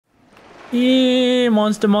Yeah,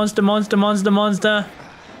 monster, monster, monster, monster, monster.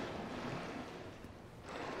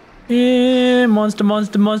 Yeah, monster,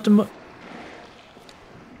 monster, monster.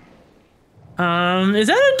 Is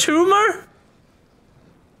that a tumor?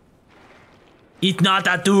 It's not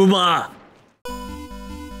a tumor.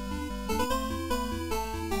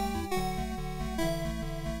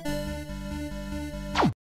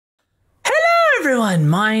 Everyone,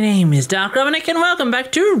 my name is DarkRubberNeck and welcome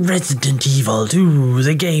back to Resident Evil 2,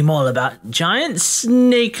 the game all about giant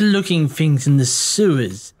snake-looking things in the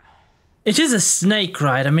sewers. It is a snake,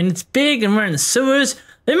 right? I mean, it's big and we're in the sewers.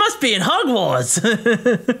 It must be in Hogwarts.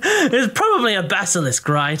 It's probably a basilisk,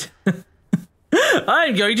 right?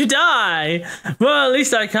 I'm going to die. Well, at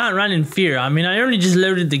least I can't run in fear. I mean, I only just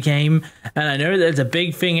loaded the game, and I know there's a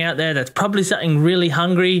big thing out there that's probably something really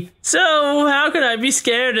hungry. So, how could I be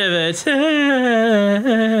scared of it?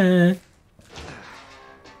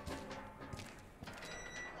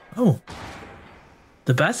 Oh.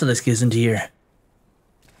 The basilisk isn't here.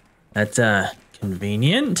 That's,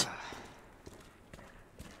 convenient.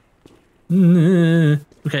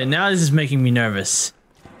 Okay, now this is making me nervous.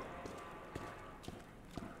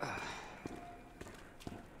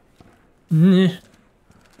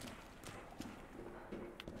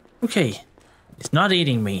 Okay, it's not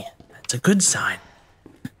eating me. That's a good sign.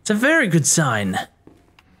 It's a very good sign.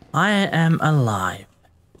 I am alive.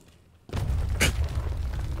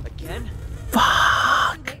 Again?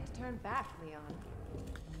 Fuck. Turn back,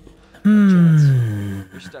 Leon.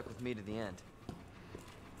 You're stuck with me to the end.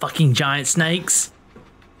 Fucking giant snakes.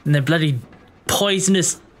 And their bloody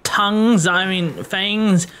poisonous tongues, I mean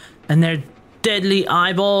fangs, and their deadly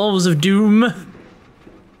eyeballs of doom.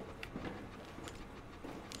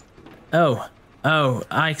 Oh,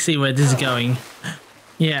 I see where this is going.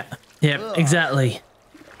 Yeah, exactly.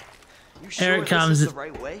 Here it comes. This is the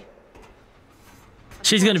right way?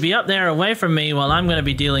 She's gonna be up there away from me while I'm gonna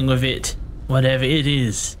be dealing with it. Whatever it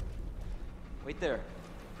is. Wait there.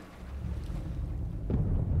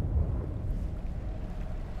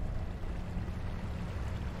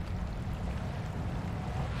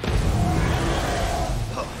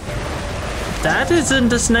 That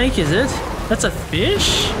isn't a snake, is it? That's a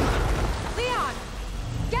fish? Leon,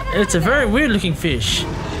 get out It's a very weird looking fish.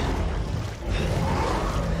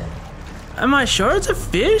 Am I sure it's a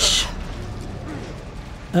fish?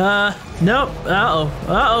 Nope.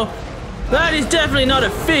 Uh-oh. That is definitely not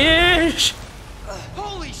a fish!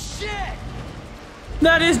 Holy shit!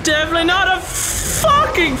 That is definitely not a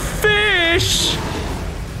fucking fish!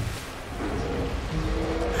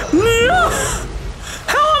 No!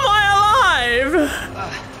 How am I alive?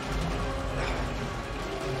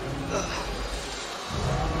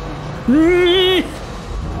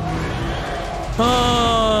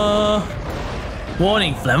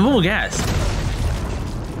 Warning, flammable gas.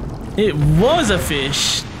 It was a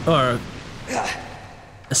fish, or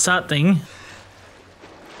a something.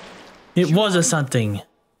 It was a something.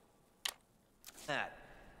 That,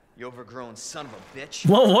 you overgrown son of a bitch.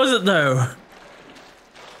 What was it though?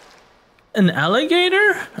 An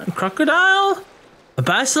alligator? A crocodile? A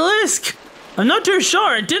basilisk? I'm not too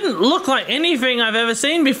sure. It didn't look like anything I've ever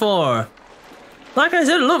seen before. Like I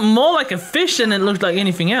said, it looked more like a fish than it looked like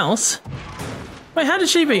anything else. Wait, how did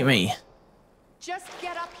she beat me? Just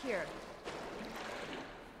get up here.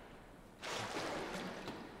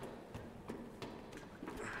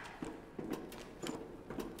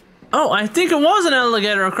 Oh, I think it was an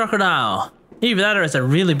alligator or crocodile. Either that or it's a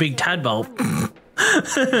really big tadpole.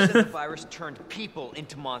 The virus turned people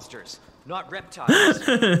into monsters, not reptiles.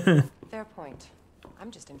 Fair point.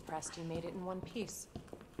 I'm just impressed you made it in one piece.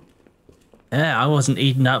 Yeah, I wasn't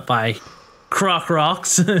eaten up by croc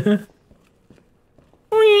rocks.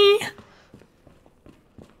 Whee!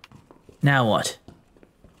 Now what?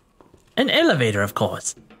 An elevator, of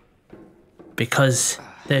course. Because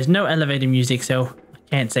there's no elevator music, so I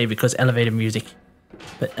can't say because elevator music.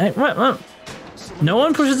 But what? No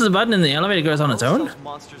one pushes the button and the elevator goes on its own?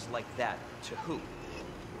 Monsters like that to who?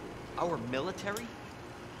 Our military?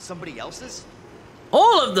 Somebody else's?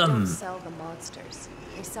 All of They them! don't sell the monsters.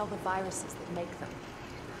 They sell the viruses that make them.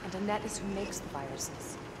 And Annette is who makes the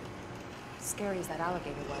viruses. Scary as that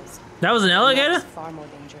alligator was. That was an alligator? Annette is far more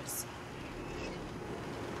dangerous.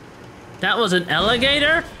 That was an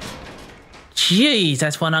alligator? Jeez,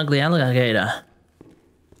 that's one ugly alligator.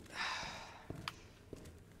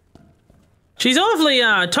 She's awfully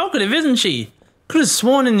talkative, isn't she? Could have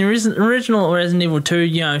sworn in the original Resident Evil 2,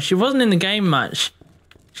 you know, she wasn't in the game much.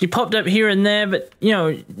 She popped up here and there, but, you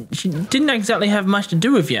know, she didn't exactly have much to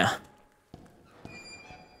do with you.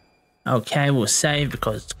 Okay, we'll save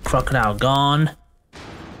because crocodile gone.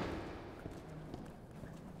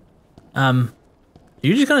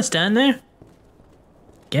 You just gonna stand there?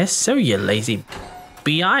 Guess so, you lazy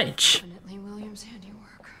biatch. Definitely Williams'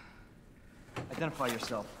 handiwork. Identify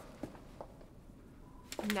yourself.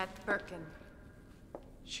 Annette Birkin.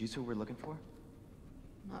 She's who we're looking for?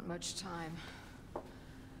 Not much time.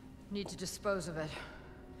 Need to dispose of it.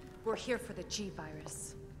 We're here for the G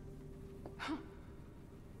virus.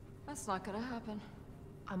 That's not gonna happen.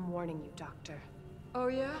 I'm warning you, Doctor. Oh,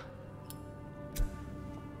 yeah?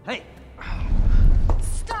 Hey!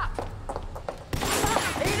 Stop!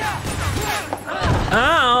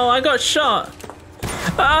 Ow, I got shot.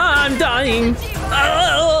 Ah, I'm dying.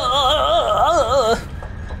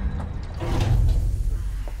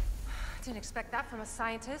 Didn't expect that from a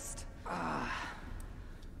scientist.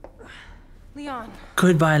 Leon.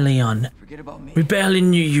 Goodbye, Leon. Forget about me. We barely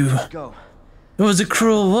knew you. Let's go. It was a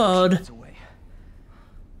cruel world. It's away.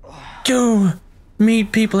 Go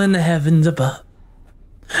meet people in the heavens above.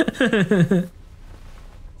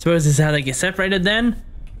 Suppose this is how they get separated then?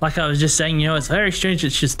 Like I was just saying, you know, it's very strange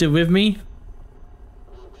that she's still with me.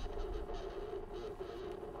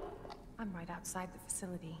 I'm right outside the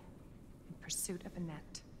facility, in pursuit of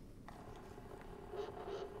Annette.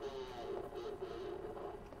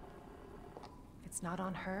 If it's not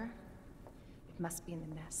on her, it must be in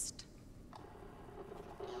the nest.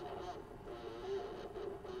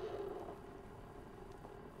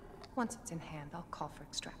 Once it's in hand, I'll call for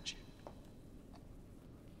extraction.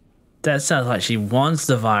 That sounds like she wants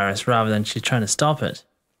the virus rather than she's trying to stop it.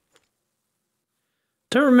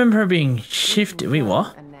 Don't remember her being shifted. Wait,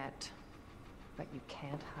 what? Annette, but you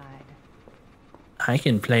can't hide. I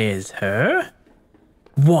can play as her?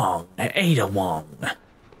 Wong. Ada Wong.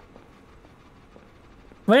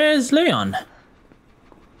 Where's Leon?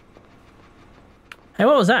 Hey,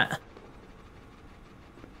 what was that?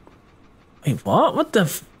 Wait, what? What the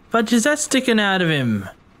fudge is that sticking out of him?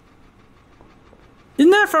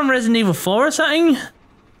 Isn't that from Resident Evil 4 or something?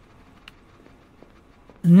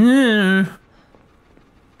 No.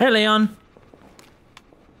 Hey, Leon.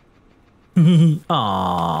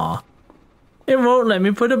 Aww. It won't let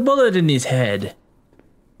me put a bullet in his head.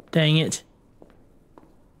 Dang it.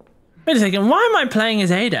 Wait a second, why am I playing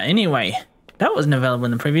as Ada anyway? That wasn't available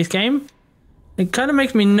in the previous game. It kind of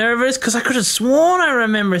makes me nervous because I could have sworn I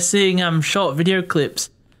remember seeing short video clips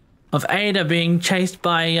of Ada being chased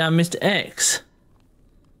by Mr. X.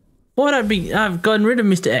 I've gotten rid of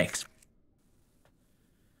Mr. X.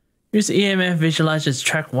 Use the EMF visualizer to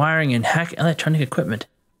track wiring and hack electronic equipment.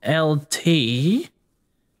 LT to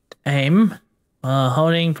aim while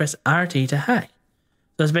holding press RT to hack.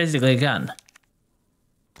 So it's basically a gun.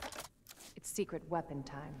 It's secret weapon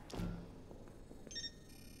time.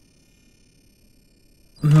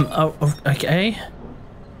 Okay.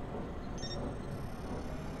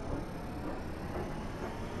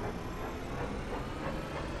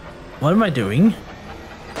 What am I doing?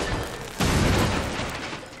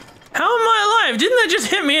 How am I alive? Didn't that just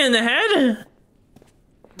hit me in the head?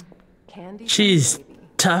 Candy. She's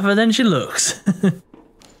tougher than she looks.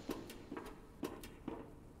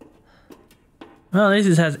 Well, at least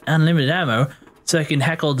it has unlimited ammo, so I can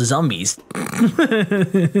hack all the zombies.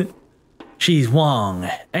 She's Wong.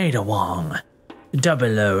 Ada Wong.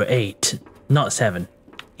 008. Not 7.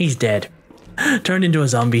 He's dead. Turned into a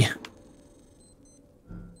zombie.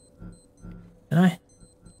 Can I?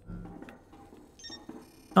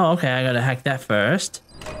 Oh, okay, I gotta hack that first.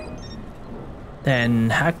 Then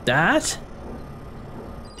hack that.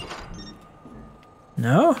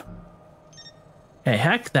 No? Okay,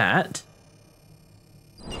 hack that.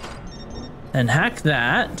 Then hack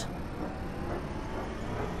that.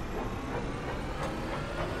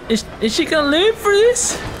 Is she gonna live for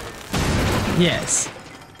this? Yes.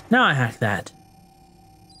 Now I hack that.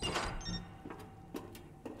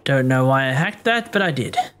 Don't know why I hacked that, but I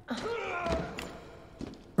did.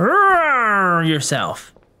 Roar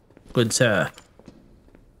yourself, good sir.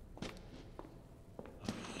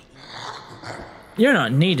 You're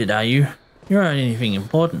not needed, are you? You're not anything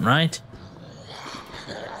important, right?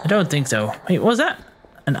 I don't think so. Wait, was that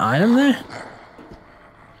an item there?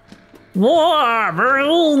 War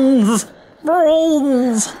balloons!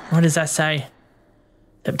 Balloons! What does that say?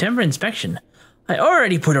 September inspection. I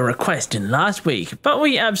already put a request in last week, but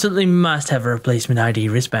we absolutely must have a replacement ID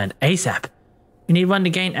wristband ASAP. We need one to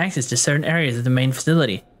gain access to certain areas of the main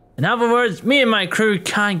facility. In other words, me and my crew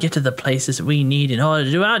can't get to the places we need in order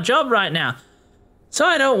to do our job right now. So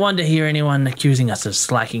I don't want to hear anyone accusing us of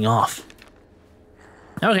slacking off.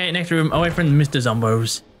 Okay, next room, away from Mr.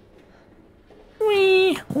 Zombos.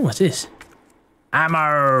 Whee! Oh, what's this?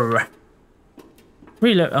 Ammo!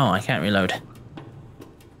 Reload. Oh, I can't reload.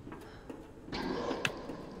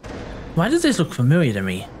 Why does this look familiar to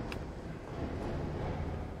me?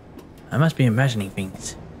 I must be imagining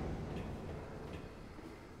things.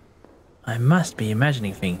 I must be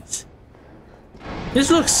imagining things.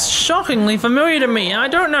 This looks shockingly familiar to me. I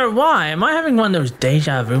don't know why. Am I having one of those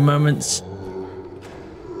deja vu moments?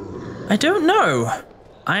 I don't know.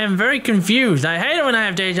 I am very confused. I hate it when I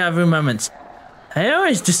have deja vu moments. They're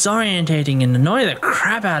always disorientating and annoy the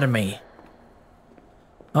crap out of me.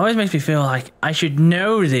 Always makes me feel like I should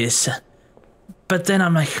know this. But then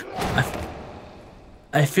I'm like,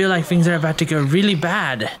 I feel like things are about to go really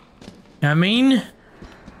bad. You know what I mean?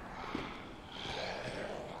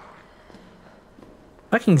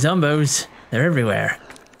 Fucking zombos. They're everywhere.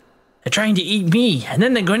 They're trying to eat me, and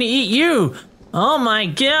then they're going to eat you. Oh my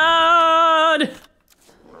god!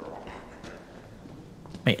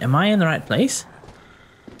 Wait, am I in the right place?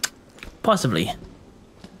 Possibly.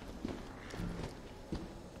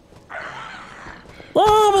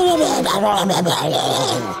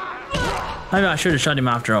 Maybe I should have shot him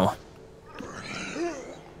after all.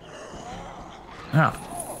 Oh,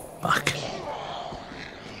 fuck.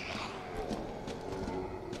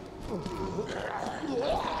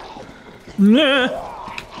 Nah.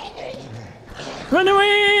 Run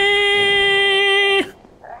away!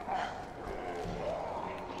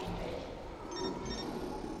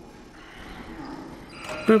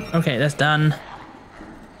 Boop. Okay, that's done.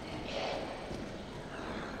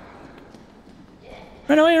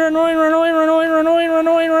 Run away, run away, run away, run away, run away, run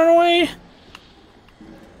away, run away.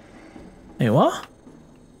 Hey, what?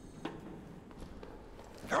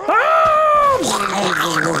 Oh!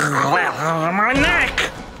 My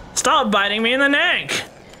neck! Stop biting me in the neck!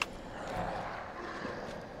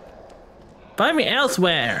 Bite me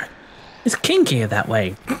elsewhere. It's kinkier that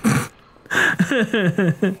way.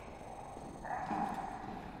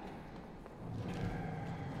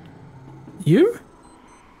 You?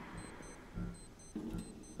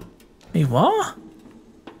 Wait, what?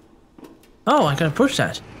 Oh, I gotta push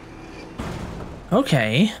that.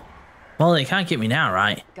 Okay. Well, they can't get me now,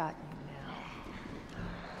 right? Got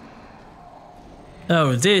you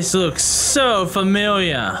Oh, this looks so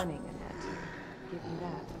familiar. now. Running, Annette. Give you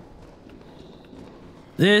that.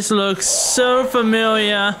 This looks so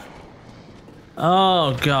familiar.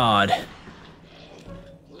 Oh, God.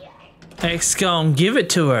 X gonna give it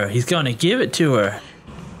to her. He's gonna give it to her.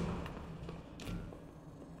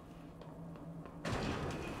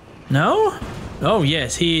 No? Oh,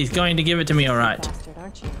 yes, he's going to give it to me, all right. Bastard,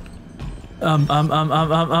 aren't you?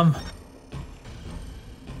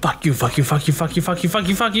 Fuck you, fuck you, fuck you, fuck you, fuck you, fuck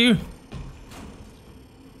you, fuck you.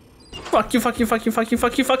 Fuck you, fuck you, fuck you, fuck you,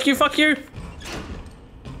 fuck you, fuck you, fuck you.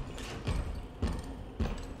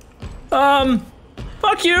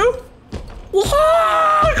 Fuck you.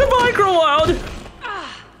 Whoa, goodbye, Girl Wild.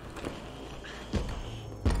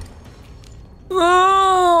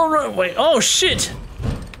 Oh, right, wait, oh shit.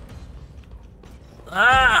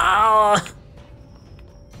 Ah.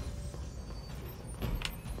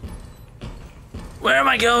 Where am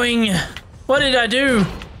I going? What did I do?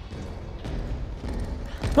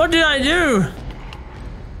 What did I do?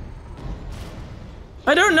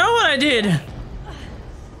 I don't know what I did.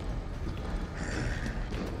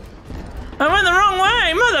 I went the wrong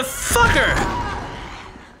way, motherfucker!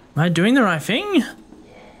 Am I doing the right thing?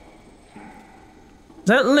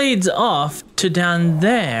 That leads off to down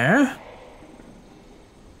there.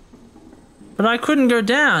 But I couldn't go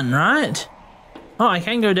down, right? Oh, I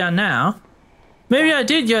can go down now. Maybe I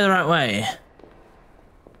did go the right way.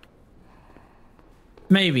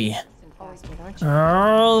 Maybe. Always did, aren't you?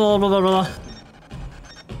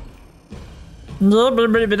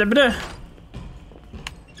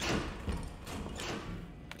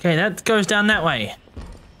 Okay, that goes down that way.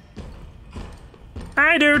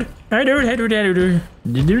 Hi, dude. Hi, dude. Hey, dude. Hey, dude.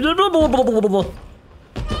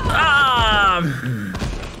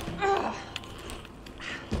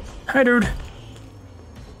 Hi, dude.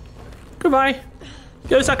 Goodbye.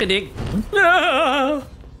 Go suck a dick. No.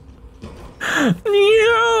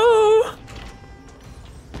 No.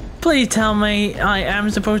 Please tell me I am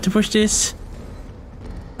supposed to push this.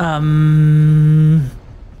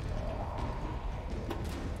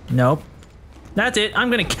 Nope. That's it. I'm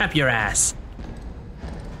gonna cap your ass.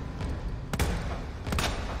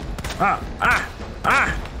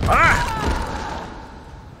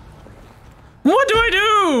 What do I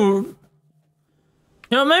do?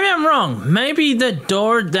 You know, maybe I'm wrong. Maybe the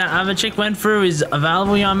door that other chick went through is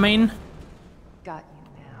available, you know what I mean? Got you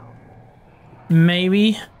now.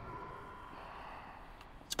 Maybe.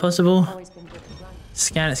 It's possible. Always been good at running.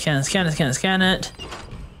 Scan it, scan it, scan it, scan it, scan it.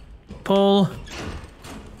 Pull.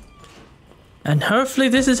 And hopefully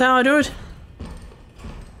this is how I do it.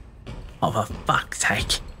 Oh, for fuck's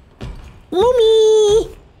sake.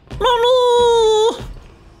 Mommy! Mommy!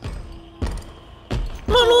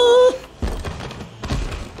 Mommy!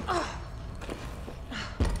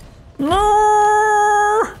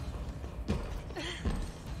 No!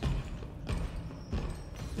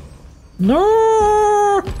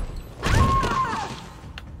 No!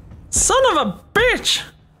 Son of a bitch!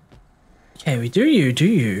 Okay, we do you.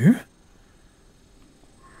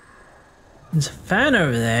 There's a fan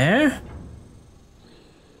over there.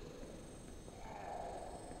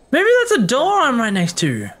 Maybe that's a door I'm right next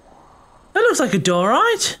to. That looks like a door,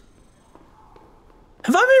 right?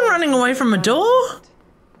 Have I been running away from a door?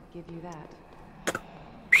 Give you that.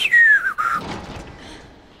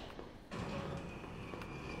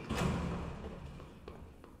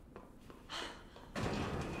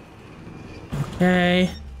 Okay.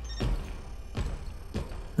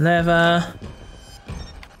 Lever.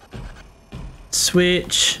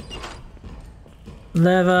 Switch.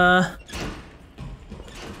 Lever.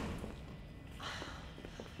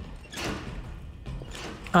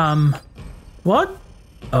 What?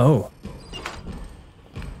 Oh.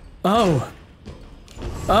 Oh.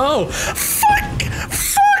 Oh. Fuck!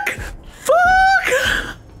 Fuck! Fuck!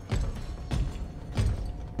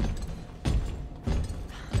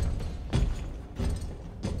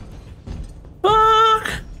 Fuck!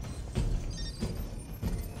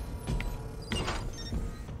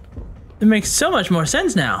 It makes so much more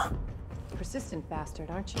sense now. Persistent bastard,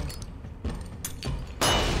 aren't you?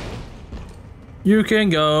 You can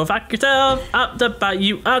go fuck yourself up the butt,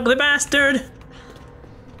 you ugly bastard.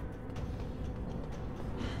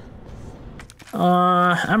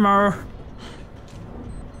 Ammo.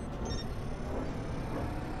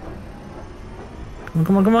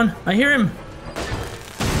 Come on. I hear him.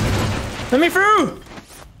 Let me through.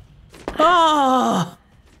 Oh.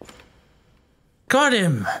 Got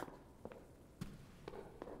him.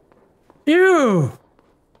 Phew.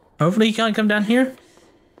 Hopefully he can't come down here.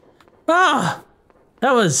 Ah.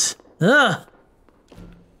 That was, ugh.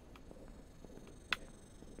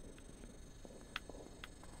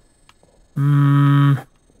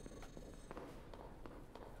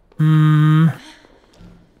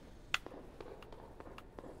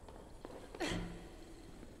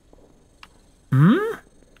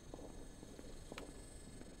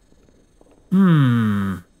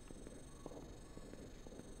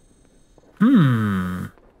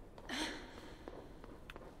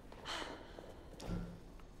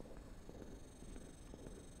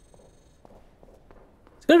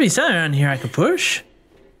 There's gotta be something around here I could push.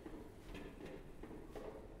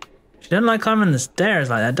 She doesn't like climbing the stairs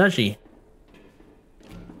like that, does she?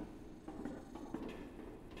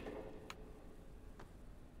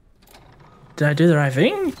 Did I do the right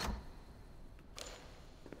thing?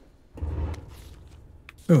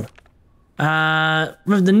 Ooh.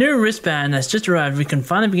 With the new wristband that's just arrived, we can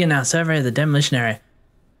finally begin our survey of the demolition area.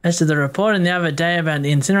 As to the report in the other day about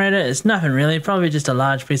the incinerator, it's nothing really, probably just a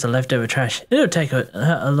large piece of leftover trash. It'll take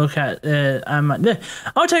a look at,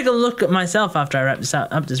 I'll take a look at myself after I wrap this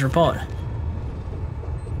up this report.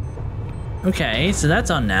 Okay, so that's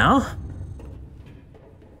on now.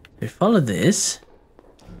 We follow this.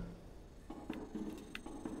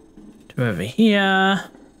 To over here.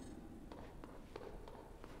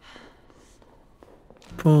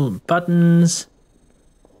 Pull buttons.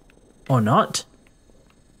 Or not.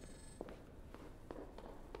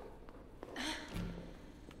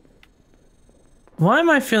 Why am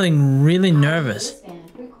I feeling really nervous?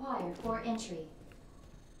 Required for entry.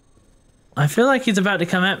 I feel like he's about to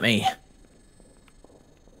come at me.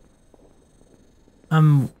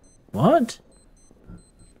 What?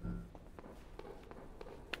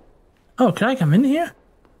 Oh, can I come in here?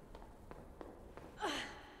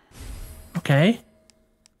 Okay.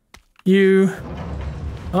 You...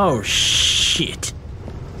 Oh, shit.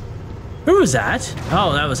 Who was that?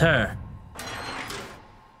 Oh, that was her.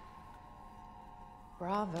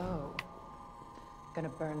 Bravo. Gonna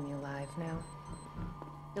burn me alive now.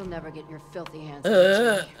 You'll never get your filthy hands on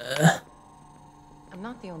me. I'm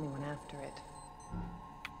not the only one after it.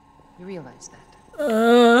 You realize that?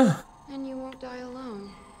 And you won't die alone.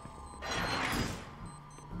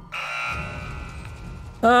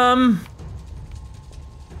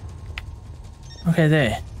 Okay,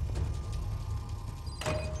 there.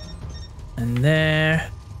 And there.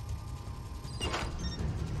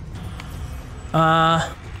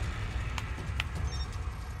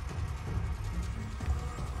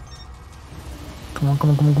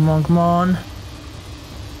 Come on.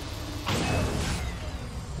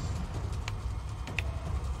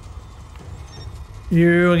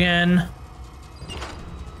 You again.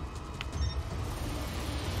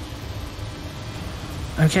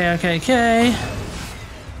 Okay, okay, okay.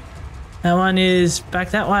 That one is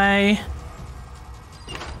back that way.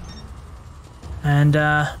 And,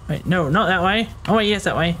 wait, no, not that way. Oh, wait, yes,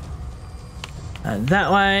 that way.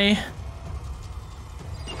 That way.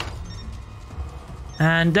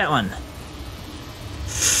 And that one.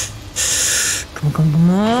 Come on, come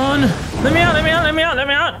on. Let me out, let me out, let me out, let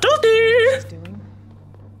me out. Toasty!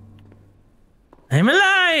 I'm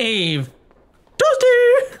alive!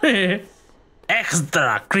 Toasty!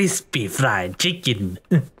 Extra crispy fried chicken.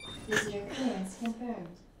 Visitor clearance confirmed.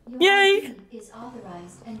 Your Yay! entry is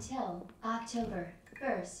authorized until October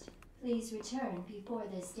 1st. Please return before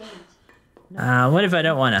this date. What if I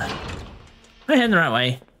don't wanna? Am I heading the right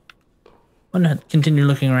way? Wanna continue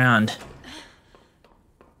looking around.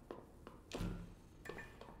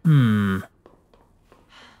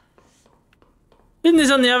 Isn't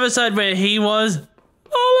this on the other side where he was? La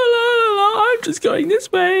la la la la, I'm just going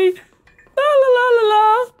this way. La la la la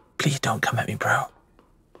la. Please don't come at me, bro.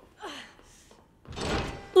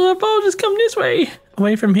 I'll just come this way.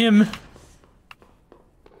 Away from him.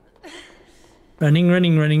 Running,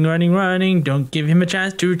 running, running, running, running. Don't give him a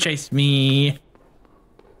chance to chase me.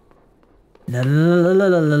 La la la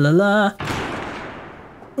la la la la.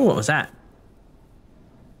 Ooh, what was that?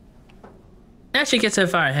 Actually get so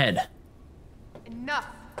far ahead. Enough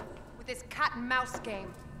with this cat and mouse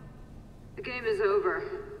game. The game is over.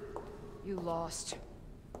 You lost.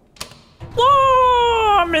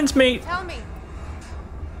 Whoa, mincemeat. Tell me,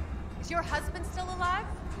 is your husband still alive?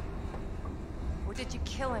 Or did you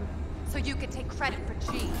kill him so you could take credit for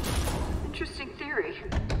G? Interesting theory.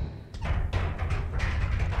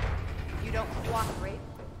 You don't cooperate,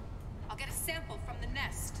 I'll get a sample from the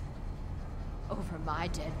nest. Over my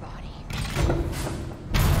dead body.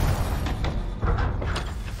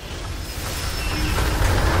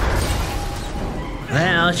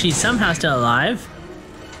 Well, she's somehow still alive.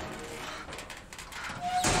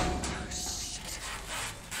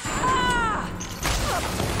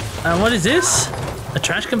 What is this? A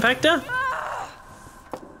trash compactor?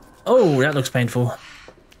 Oh, that looks painful.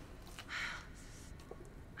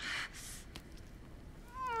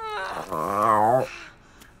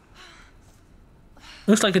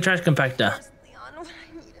 Looks like a trash compactor.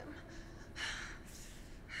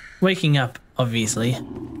 Waking up, obviously.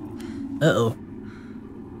 Uh-oh.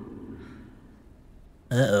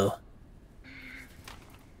 Uh-oh.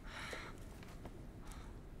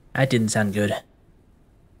 That didn't sound good.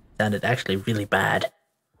 Sounded actually really bad.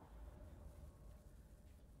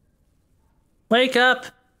 Wake up!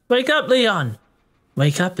 Wake up, Leon!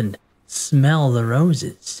 Wake up and smell the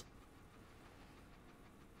roses.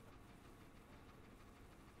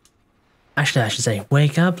 Actually, I should say,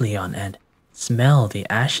 wake up, Leon, and smell the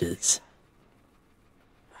ashes.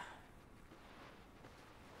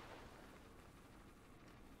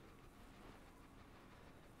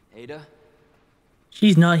 Ada?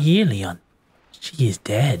 She's not here, Leon. She is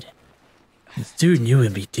dead. Soon you will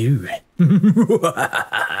be too.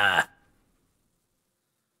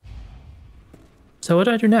 So what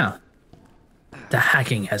do I do now? The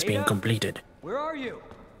hacking has been completed. Where are you?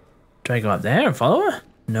 Do I go up there and follow her?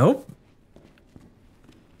 Nope.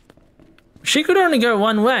 She could only go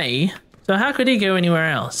one way, so how could he go anywhere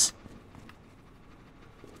else?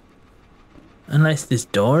 Unless this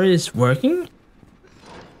door is working?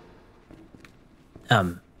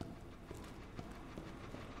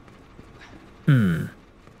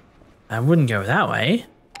 I wouldn't go that way.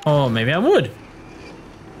 Or maybe I would.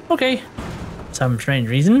 Okay. Some strange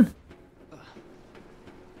reason.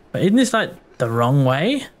 But isn't this like the wrong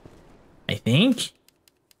way? I think.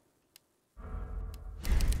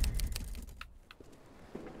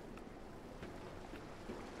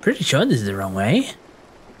 Pretty sure this is the wrong way.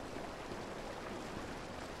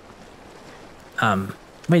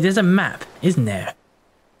 Wait, there's a map, isn't there?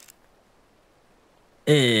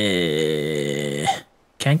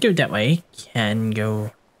 Can't go that way. Can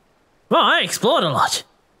go... Well, I explored a lot.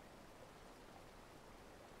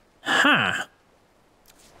 Huh.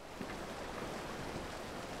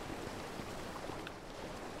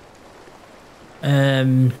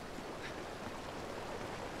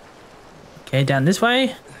 Okay, down this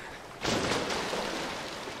way.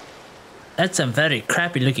 That's some very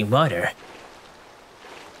crappy looking water.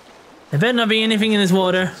 There better not be anything in this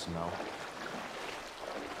water. Smell.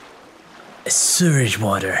 Sewage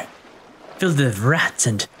water. Filled with rats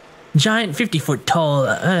and giant 50-foot tall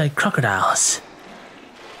crocodiles.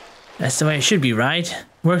 That's the way it should be, right?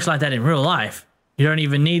 Works like that in real life. You don't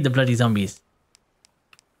even need the bloody zombies.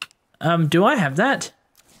 Do I have that?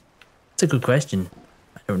 That's a good question.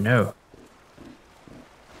 I don't know.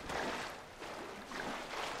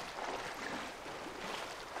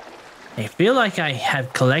 I feel like I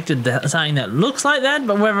have collected something that looks like that,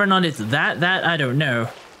 but whether or not it's that, I don't know.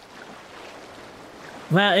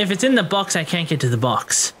 Well, if it's in the box, I can't get to the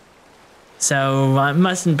box. So, it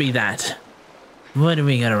mustn't be that. What do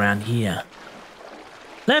we got around here?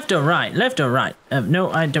 Left or right? Left or right?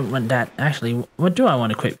 No, I don't want that. Actually, what do I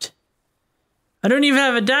want equipped? I don't even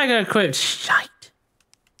have a dagger equipped. Shite.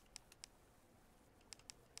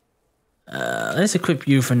 Let's equip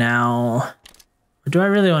you for now. Or do I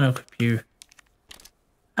really want to equip you?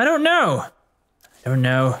 I don't know. I don't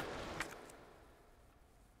know.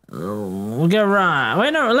 We'll go right.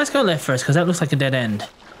 Wait, no, let's go left first, because that looks like a dead end.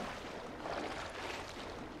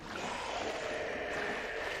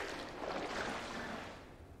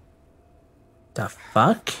 The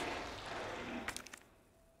fuck?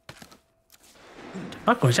 The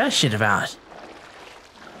fuck was that shit about?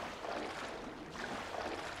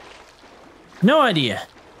 No idea.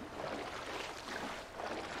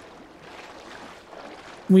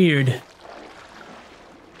 Weird.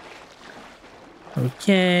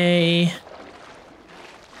 Okay.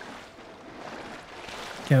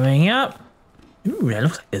 Going up. Ooh, that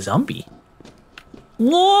looks like a zombie.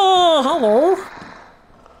 Whoa, hello.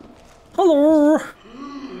 Hello.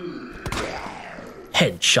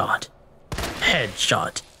 Headshot.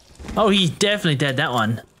 Headshot. Oh, he's definitely dead, that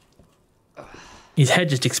one. His head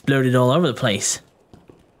just exploded all over the place.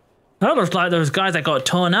 That looks like those guys that got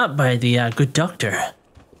torn up by the good doctor.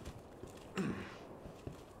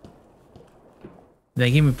 They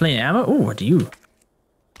give me plenty of ammo? Oh, what do you?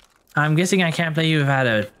 I'm guessing I can't play you without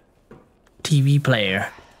a TV player.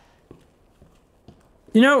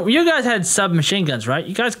 You know, you guys had submachine guns, right?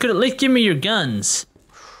 You guys could at least give me your guns.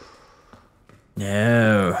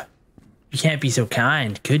 No. You can't be so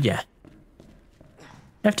kind, could ya?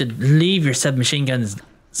 You have to leave your submachine guns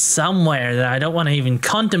somewhere that I don't want to even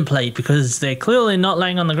contemplate because they're clearly not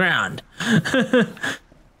laying on the ground.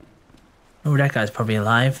 Oh, that guy's probably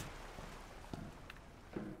alive.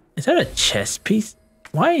 Is that a chest piece?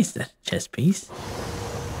 Why is that a chest piece?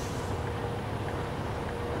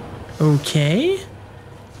 Okay.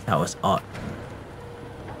 That was odd.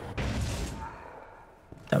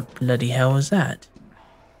 The bloody hell was that?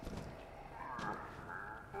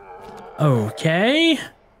 Okay.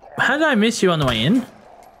 How did I miss you on the way in?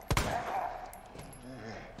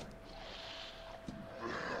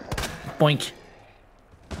 Boink.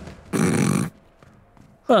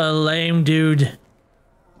 What a lame dude.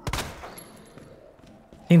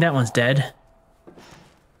 I think that one's dead.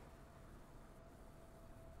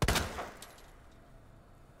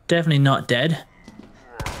 Definitely not dead.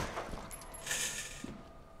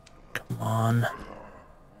 Come on.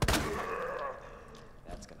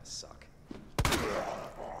 That's gonna suck.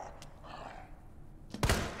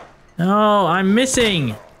 No, I'm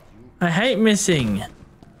missing. I hate missing.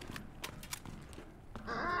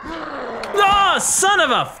 Oh, son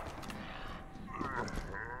of a...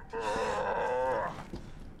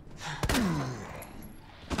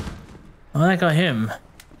 Oh, that got him.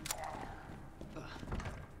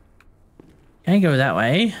 Can't go that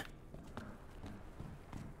way.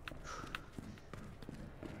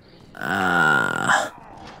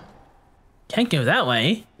 Can't go that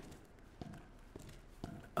way.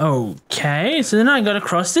 Okay, so then I gotta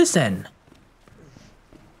cross this then.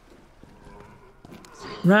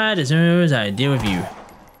 Right as soon as I deal with you.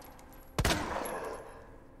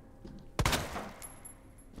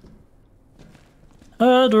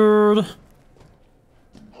 Dude.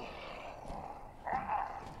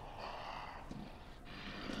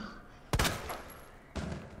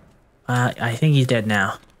 I think he's dead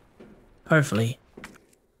now. Hopefully.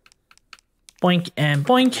 Boink and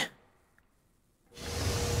boink.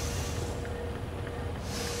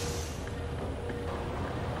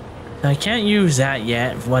 I can't use that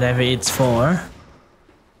yet, whatever it's for.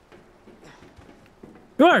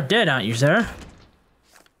 You are dead, aren't you, sir?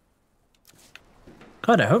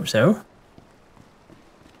 God, I hope so.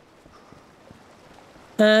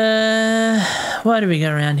 What do we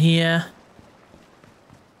got around here?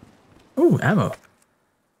 Ooh, ammo.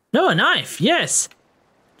 No, a knife, yes!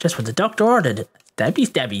 Just what the doctor ordered. Stabby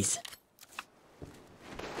stabbies.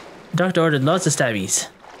 The doctor ordered lots of stabbies.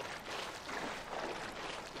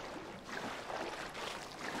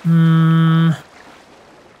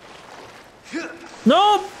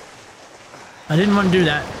 Nope! I didn't want to do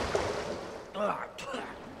that.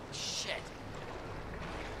 Shit.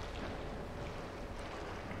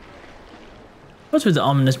 What's with the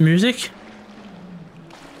ominous music?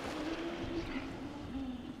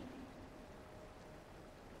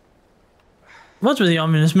 What's with the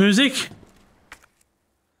ominous music?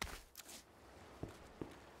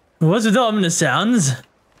 What's with the ominous sounds?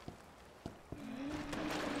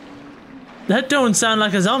 That don't sound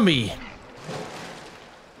like a zombie.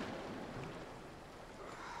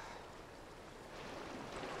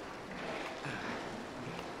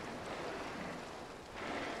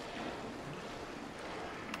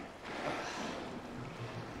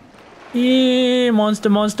 Yeah, monster,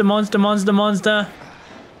 monster, monster, monster, monster.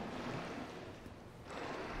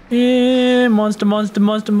 Yeah, monster, monster,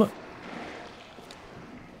 monster.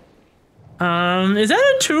 Is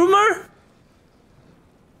that a tumor?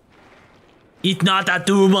 It's not a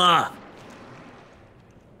tumor.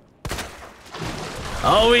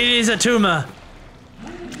 Oh, it is a tumor.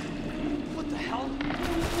 What the hell?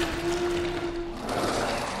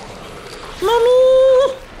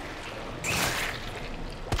 Mommy!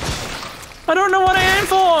 I don't know what I aim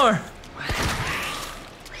for.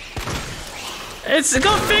 It's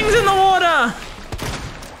got things in the water.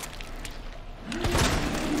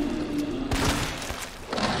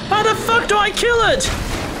 How the fuck do I kill it?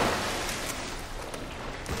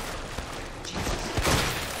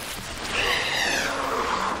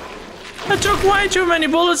 I took way too many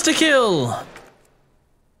bullets to kill.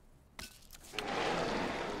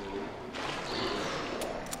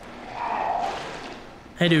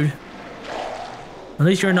 Hey dude. At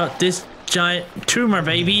least you're not this giant tumor,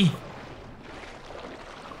 baby.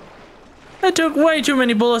 I took way too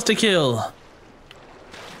many bullets to kill.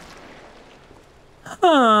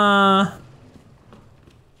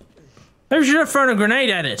 Maybe we should have thrown a grenade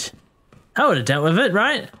at it. I would have dealt with it,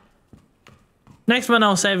 right? Next one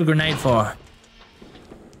I'll save a grenade for.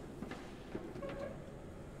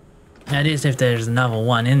 That is if there's another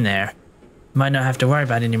one in there. Might not have to worry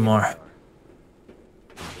about it anymore.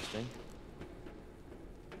 Interesting.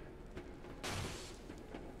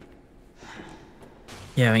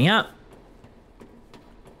 Going up.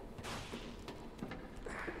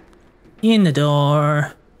 In the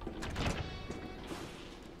door.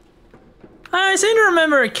 I seem to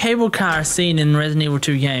remember a cable car scene in Resident Evil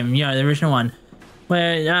 2 game, you know, the original one,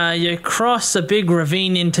 where you cross a big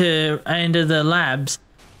ravine into the labs,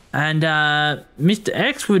 and Mr.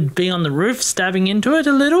 X would be on the roof stabbing into it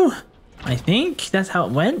a little. I think that's how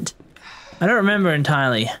it went. I don't remember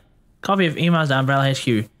entirely. Copy of emails to Umbrella HQ.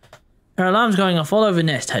 There are alarms going off all over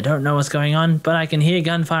Nest. I don't know what's going on, but I can hear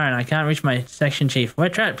gunfire and I can't reach my section chief. We're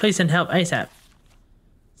trapped. Please send help ASAP.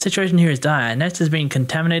 Situation here is dire. Nest has been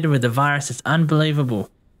contaminated with the virus. It's unbelievable.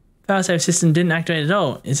 Failsafe system didn't activate at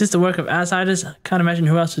all. Is this the work of outsiders? I can't imagine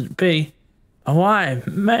who else it would be. But why?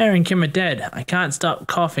 Mayor and Kim are dead. I can't stop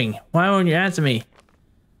coughing. Why won't you answer me?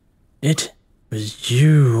 It was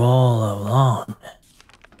you all along.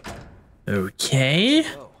 Okay.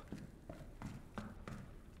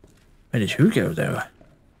 Where did who go though?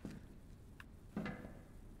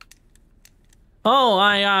 Oh,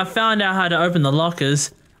 I found out how to open the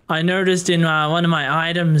lockers. I noticed in one of my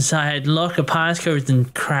items I had locker passcodes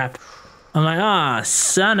and crap. I'm like,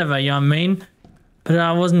 son of a, you know what I mean? But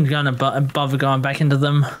I wasn't gonna bother going back into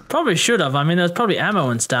them. Probably should have. I mean, there's probably ammo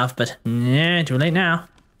and stuff, but yeah, too late now.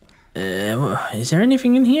 Is there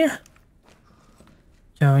anything in here?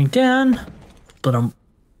 Going down. But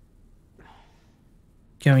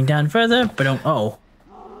going down further, but oh.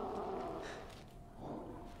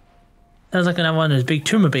 Sounds like another one of those big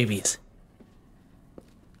tumor babies.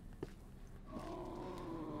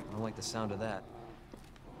 I don't like the sound of that.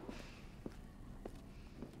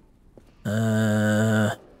 Come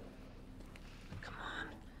on.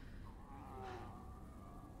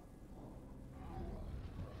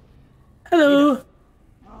 Hello.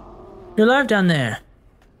 You're alive down there.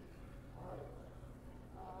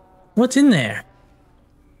 What's in there?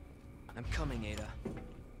 I'm coming, Ada.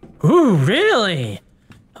 Ooh, really?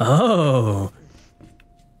 Oh.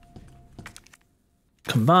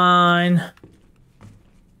 Combine.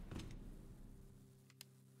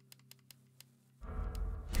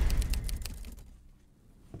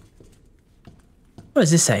 What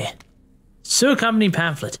does this say? Sewer Company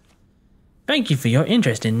pamphlet. Thank you for your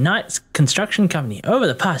interest in Knight's Construction Company. Over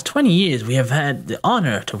the past 20 years, we have had the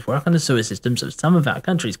honor to work on the sewer systems of some of our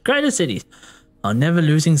country's greatest cities, while never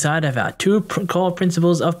losing sight of our two core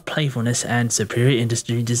principles of playfulness and superior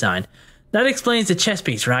industry design. That explains the chess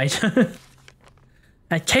piece, right?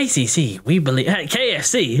 At KCC, we believe at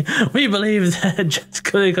KFC, we believe that just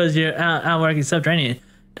because our work is subterranean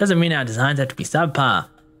doesn't mean our designs have to be subpar.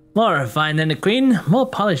 More refined than a queen, more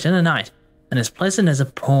polished than a knight, and as pleasant as a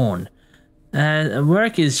pawn.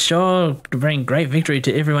 Work is sure to bring great victory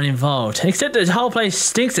to everyone involved, except this whole place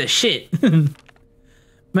stinks of shit.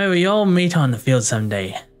 May we all meet on the field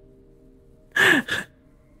someday.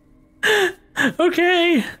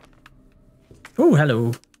 Okay. Oh,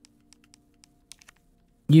 hello.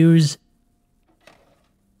 Use.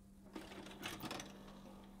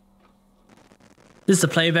 This is the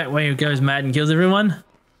playback where he goes mad and kills everyone.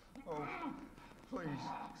 Oh, please,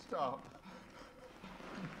 stop.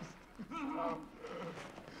 No.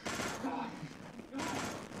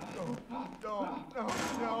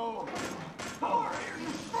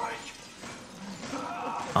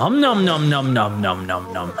 Nom nom nom nom nom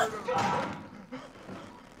nom nom.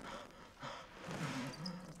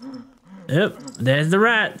 Yep, there's the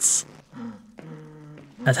rats.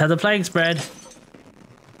 That's how the plague spread.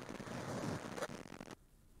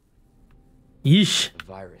 Yeesh.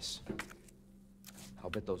 Virus.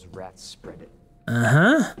 I'll bet those rats spread it.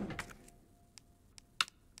 Uh-huh.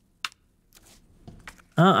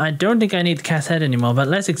 I don't think I need the cat's head anymore, but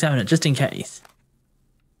let's examine it just in case.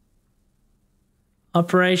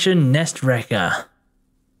 Operation Nest Wrecker.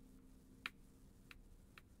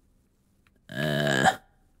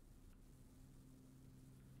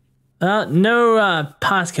 Well, no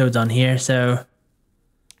passcodes on here, so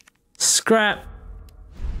scrap.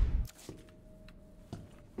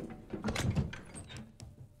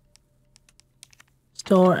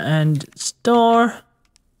 Store and store.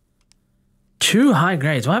 2 high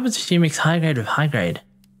grades. What happens if you mix high grade with high grade?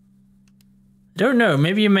 I don't know.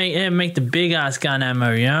 Maybe you make the big ass gun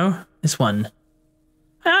ammo, you know? This one.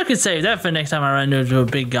 I could save that for next time I run into a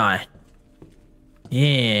big guy.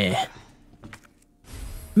 Yeah.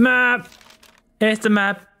 Map! Here's the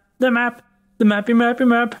map. The map. The mappy mappy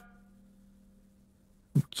map.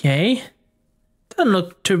 Okay. Doesn't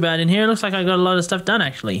look too bad in here. Looks like I got a lot of stuff done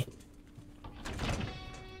actually.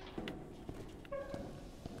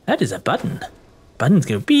 That is a button. Buttons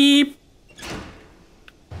go beep.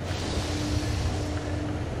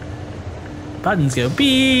 Buttons go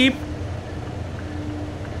beep.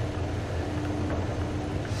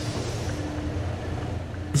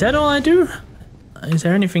 Is that all I do? Is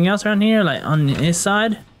there anything else around here, like on this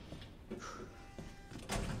side?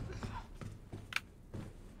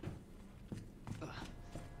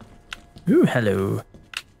 Ooh, hello.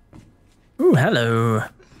 Ooh, hello.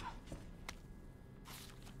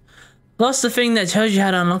 Lost the thing that tells you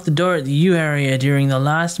how to unlock the door at the U area during the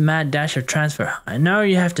last mad dash of transfer. I know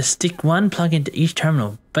you have to stick one plug into each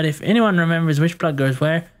terminal, but if anyone remembers which plug goes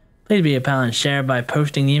where, please be a pal and share by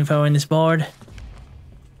posting the info in this board.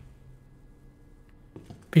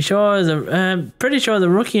 Pretty sure the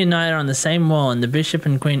rookie and knight are on the same wall and the bishop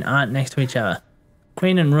and queen aren't next to each other.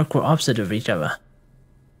 Queen and rook were opposite of each other.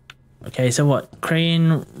 Okay, so what?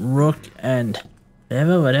 Queen, rook, and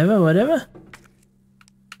whatever.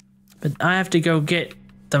 But I have to go get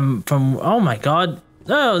them from... Oh my god.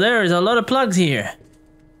 Oh, there is a lot of plugs here.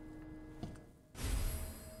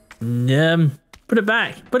 Put it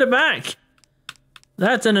back. Put it back.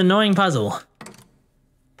 That's an annoying puzzle.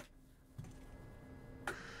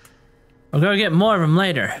 I'll go get more of them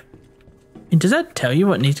later. And does that tell you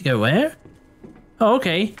what needs to go where? Oh,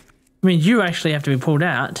 okay. I mean, you actually have to be pulled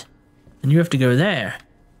out. And you have to go there.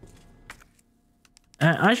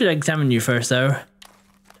 I should examine you first, though.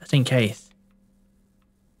 Just in case.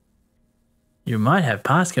 You might have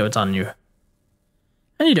passcodes on you.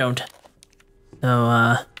 And you don't.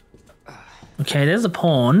 So, okay, there's a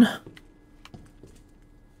pawn.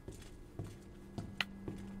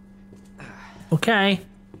 Okay.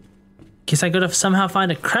 Guess I gotta somehow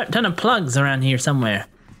find a crap ton of plugs around here somewhere.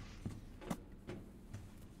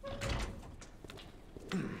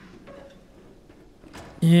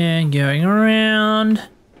 Yeah, going around.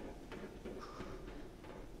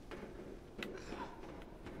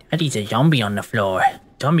 Daddy's a zombie on the floor.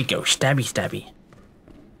 Zombie go stabby stabby.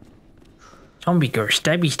 Zombie go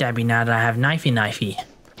stabby stabby now that I have knifey knifey.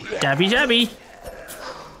 Stabby stabby.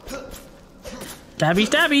 Stabby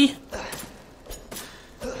stabby.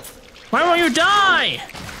 Why won't you die?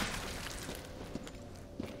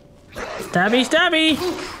 Stabby stabby.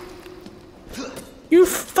 You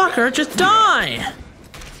fucker, just die.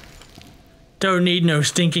 Don't need no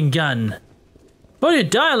stinking gun. Well, you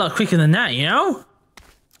die a lot quicker than that, you know?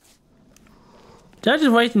 Did I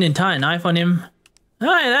just waste an entire knife on him? Oh,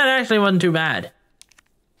 that actually wasn't too bad.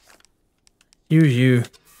 Use you.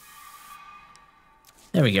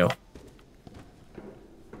 There we go.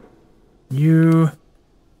 You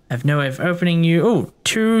have no way of opening you. Oh,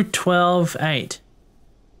 2, 12, 8.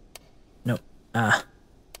 No.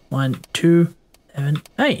 1, 2, 7,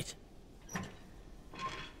 8.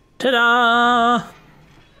 Ta-da!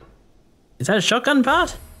 Is that a shotgun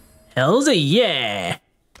part? Hell's a yeah!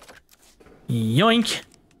 Yoink!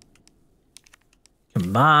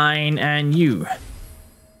 Combine and you.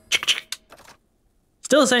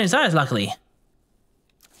 Still the same size, luckily.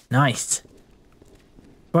 Nice.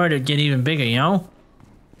 Worried it'd get even bigger, you know?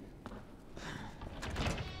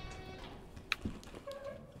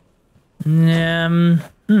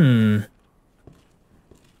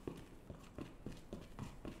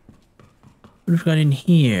 What have we got in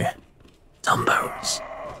here? Zombos.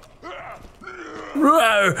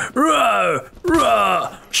 Row, row,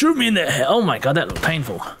 row. Shoot me in the head. Oh my god, that looked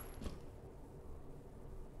painful.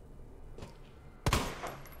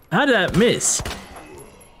 How did that miss?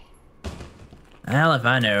 Hell if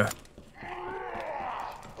I know.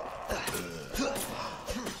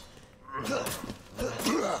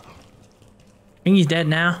 I think he's dead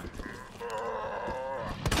now.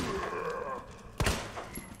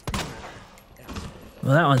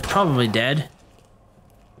 Well, that one's probably dead.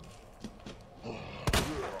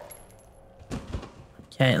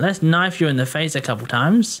 Okay, let's knife you in the face a couple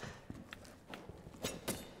times.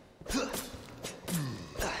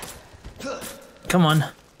 Come on.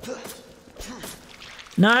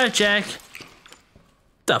 Knife check.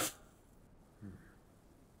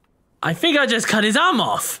 I think I just cut his arm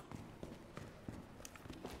off.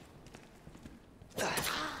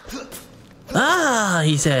 Ah,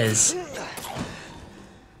 he says.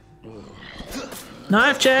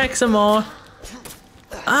 Knife check some more.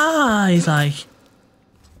 Ah, he's like.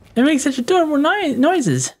 It makes such adorable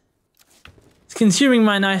noises. It's consuming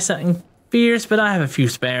my knife something fierce, but I have a few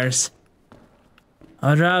spares.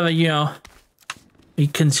 I'd rather, you know, be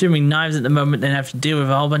consuming knives at the moment than have to deal with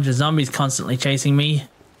a whole bunch of zombies constantly chasing me.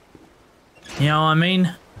 You know what I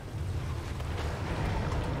mean?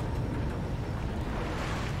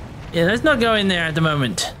 Yeah, let's not go in there at the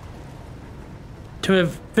moment. To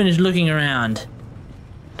have finished looking around.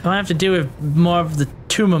 Do I have to deal with more of the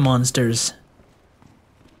tumor monsters?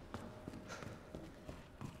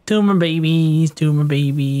 Tumor babies, tumor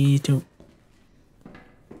babies,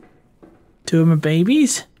 tumor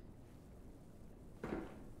babies?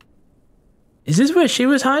 Is this where she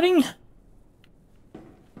was hiding?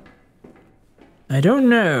 I don't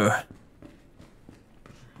know.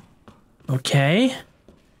 Okay.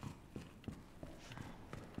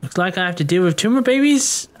 Looks like I have to deal with tumor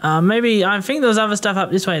babies. Maybe, I think there's other stuff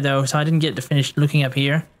up this way though, so I didn't get to finish looking up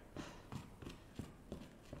here.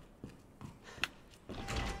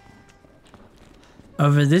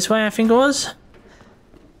 Over this way, I think it was.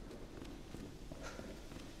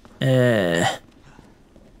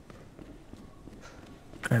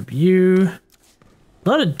 Grab you. A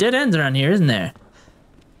lot of dead ends around here, isn't there?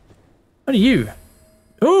 What are you?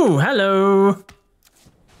 Oh, hello.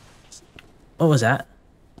 What was that?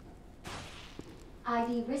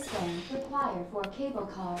 ID wristband required for cable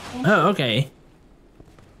car. Oh, okay.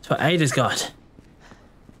 That's what Ada's got.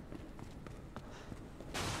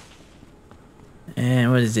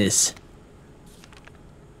 And what is this?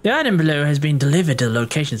 The item below has been delivered to the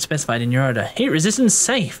location specified in your order. Heat resistant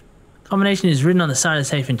safe. Combination is written on the side of the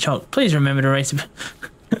safe in chalk. Please remember to erase it.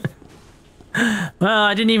 Well,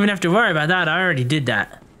 I didn't even have to worry about that. I already did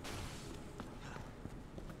that.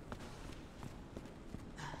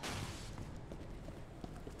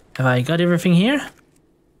 Have I got everything here?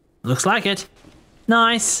 Looks like it.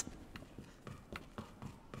 Nice.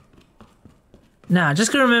 Now,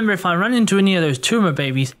 just gotta remember if I run into any of those tumor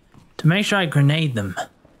babies to make sure I grenade them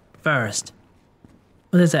first.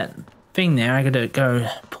 What is that thing there? I gotta go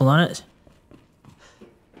pull on it.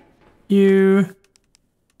 You,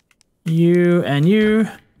 and you.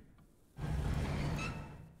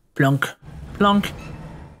 Plonk, plonk,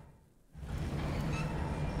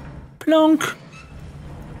 plonk.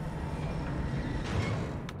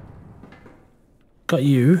 Got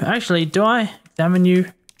you. Actually, do I examine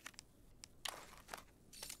you?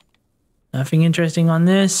 Nothing interesting on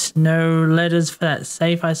this. No letters for that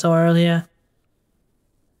safe I saw earlier.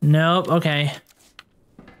 Nope, okay.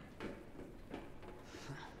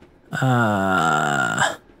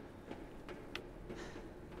 Why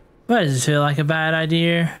does this feel like a bad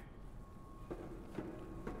idea?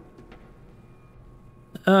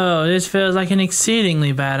 Oh, this feels like an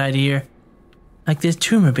exceedingly bad idea. Like there's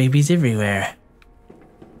tumor babies everywhere.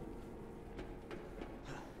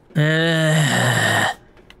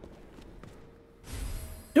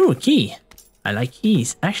 Ooh, a key. I like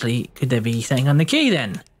keys. Actually, could there be something on the key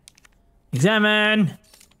then? Examine!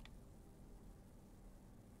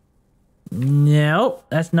 Nope,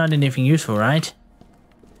 that's not anything useful, right?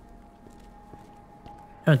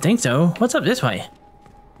 I don't think so. What's up this way?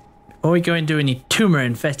 Before we go into any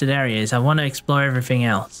tumor-infested areas, I want to explore everything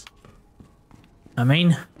else. I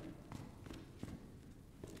mean...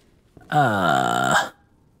 Huh.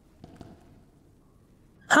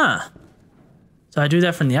 So I do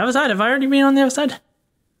that from the other side? Have I already been on the other side?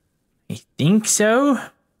 I think so.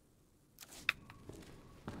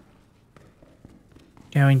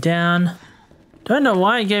 Going down. Don't know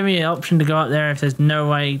why it gave me an option to go up there if there's no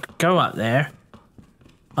way to go up there.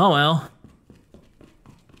 Oh well.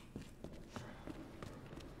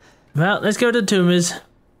 Well, let's go to the tumors.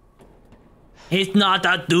 It's not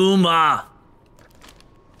a tumor.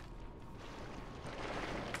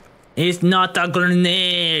 It's not a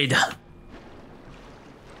grenade.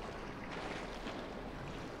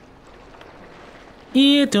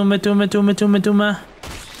 Yeah, tumor.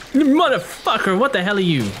 Motherfucker, what the hell are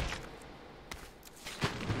you?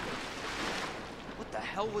 What the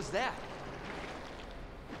hell was that?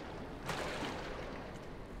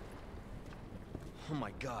 Oh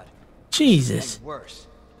my god. Jesus. It's getting worse.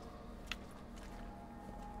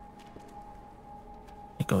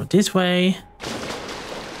 I go this way.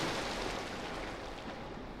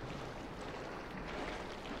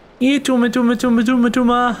 Yeah, tumor.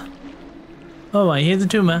 Oh, I hear the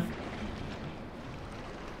tumor.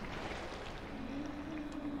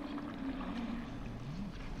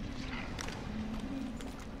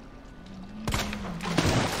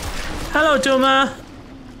 Hello, tumor.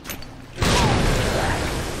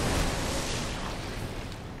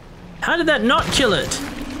 How did that not kill it?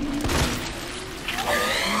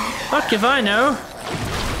 Fuck if I know.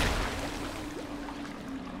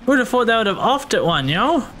 Who'd have thought that would have offed it one,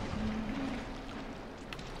 yo?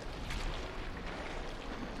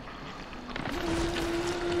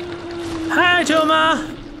 Hi, tumor.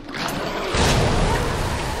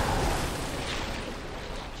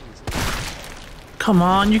 Come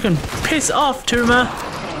on, you can piss off, tumor.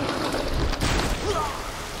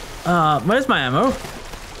 Where's my ammo?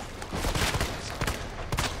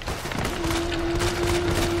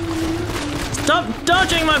 Stop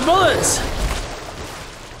dodging my bullets!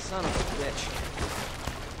 Son of a bitch.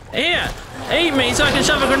 Here, eat me so I can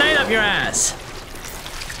shove a grenade up your ass.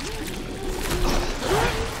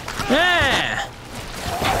 Yeah!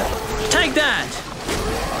 Take that!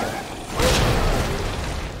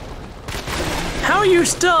 How are you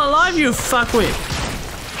still alive, you fuckwit?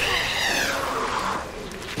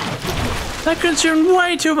 That consumed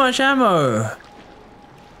way too much ammo.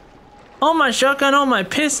 On my shotgun, on my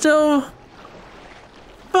pistol.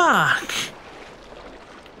 Fuck.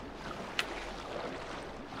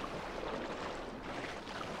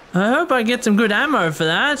 I hope I get some good ammo for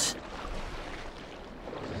that.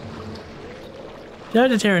 Did I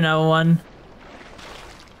just hear another one?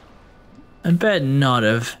 I bet not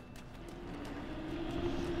have.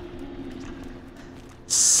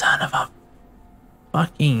 Son of a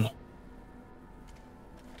fucking...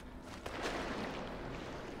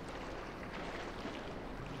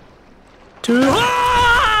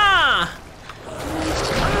 Ah!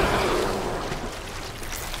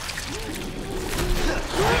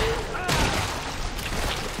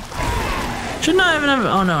 Shouldn't I have another?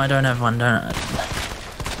 Oh no, I don't have one, don't I?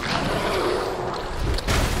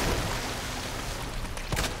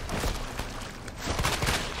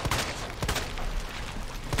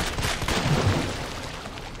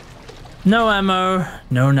 No ammo,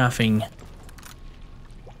 no nothing.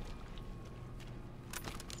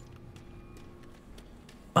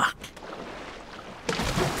 Fuck.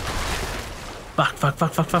 Fuck. Fuck.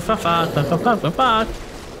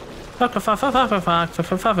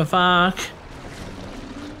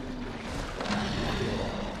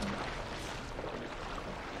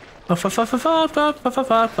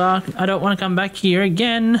 I don't want to come back here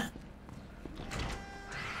again.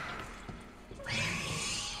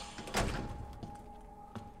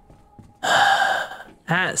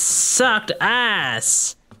 That sucked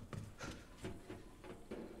ass.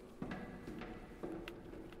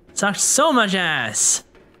 Sucked so much ass.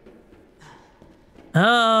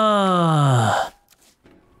 Oh.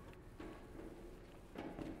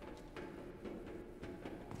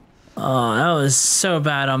 Oh, that was so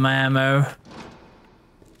bad on my ammo.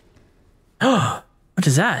 Oh, what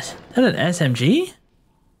is that? Is that an SMG?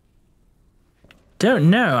 Don't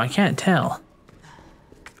know, I can't tell.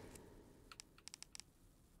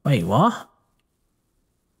 Wait, what?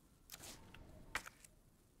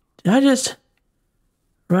 Did I just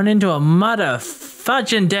run into a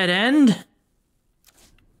motherfudging dead end?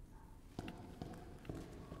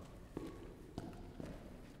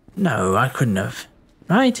 No, I couldn't have.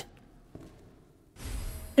 Right?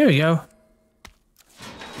 Here we go.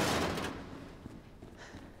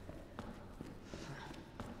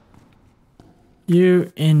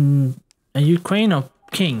 Are you queen or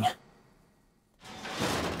king?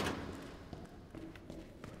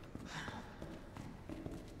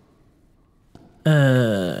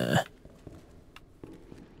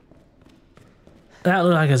 That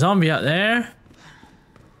looked like a zombie out there.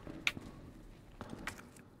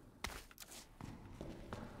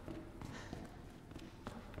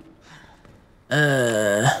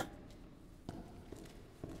 I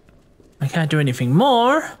can't do anything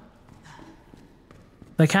more.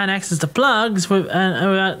 I can't access the plugs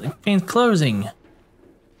without things closing.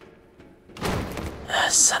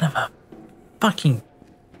 Son of a fucking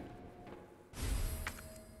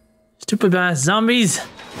stupid ass zombies.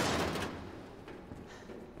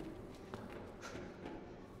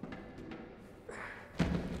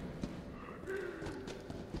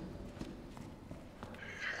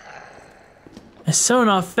 It's so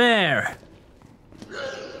not fair.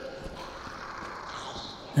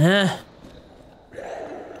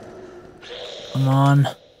 Come on.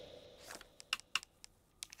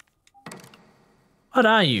 What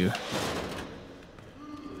are you?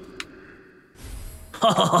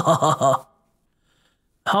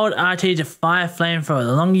 Hold RT to fire flamethrower.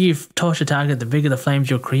 The longer you torch a target, the bigger the flames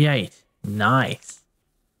you'll create. Nice.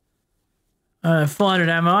 400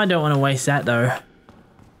 ammo. I don't want to waste that though.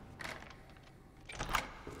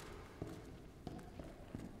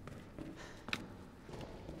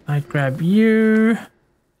 I grab you.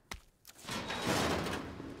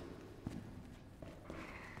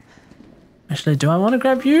 Actually, do I want to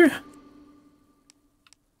grab you?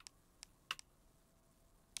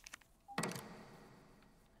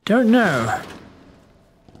 Don't know.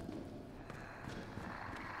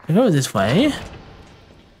 I go this way.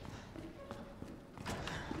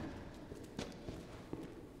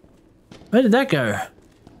 Where did that go?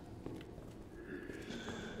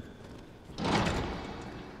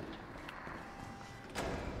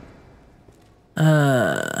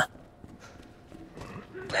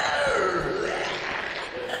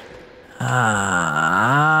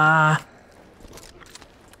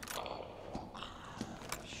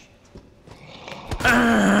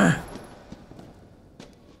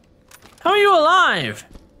 How are you alive?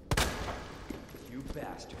 You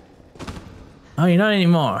bastard. Oh, you're not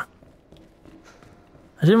anymore.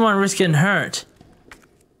 I didn't want to risk getting hurt.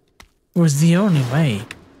 It was the only way.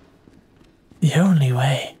 The only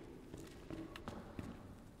way.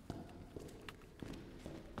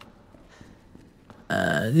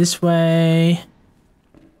 This way.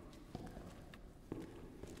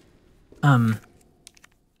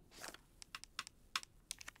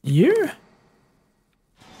 You?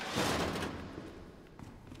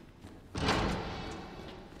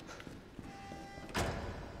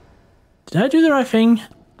 Did I do the right thing? If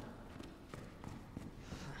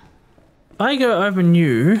I go open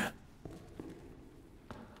you,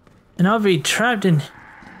 and I'll be trapped in...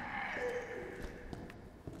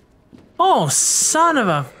 Oh, son of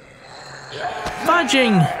a...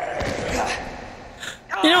 fudging!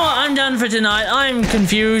 You know what, I'm done for tonight. I'm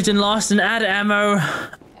confused and lost and out of ammo.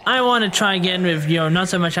 I want to try again with, you know, not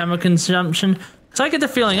so much ammo consumption. Because I get the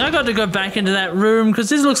feeling I got to go back into that room because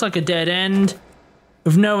this looks like a dead end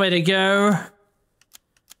with nowhere to go.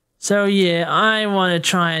 So yeah, I want to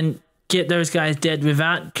try and get those guys dead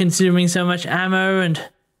without consuming so much ammo and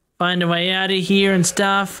find a way out of here and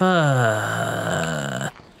stuff.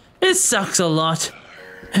 It sucks a lot.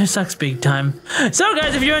 It sucks big time. So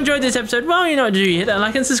guys, if you enjoyed this episode, well, you know what to do. You hit that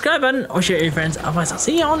like and subscribe button or share it with your friends. Otherwise, I'll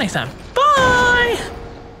see you all next time. Bye!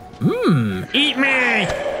 Eat me!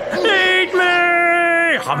 Eat me!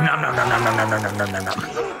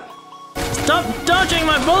 Stop dodging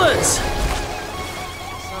my bullets!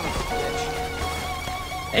 Son of a bitch.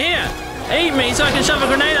 Here, eat me so I can shove a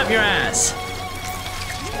grenade up your ass.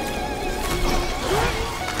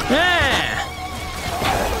 Yeah!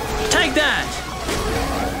 Take that!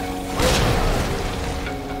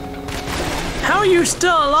 How are you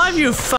still alive, you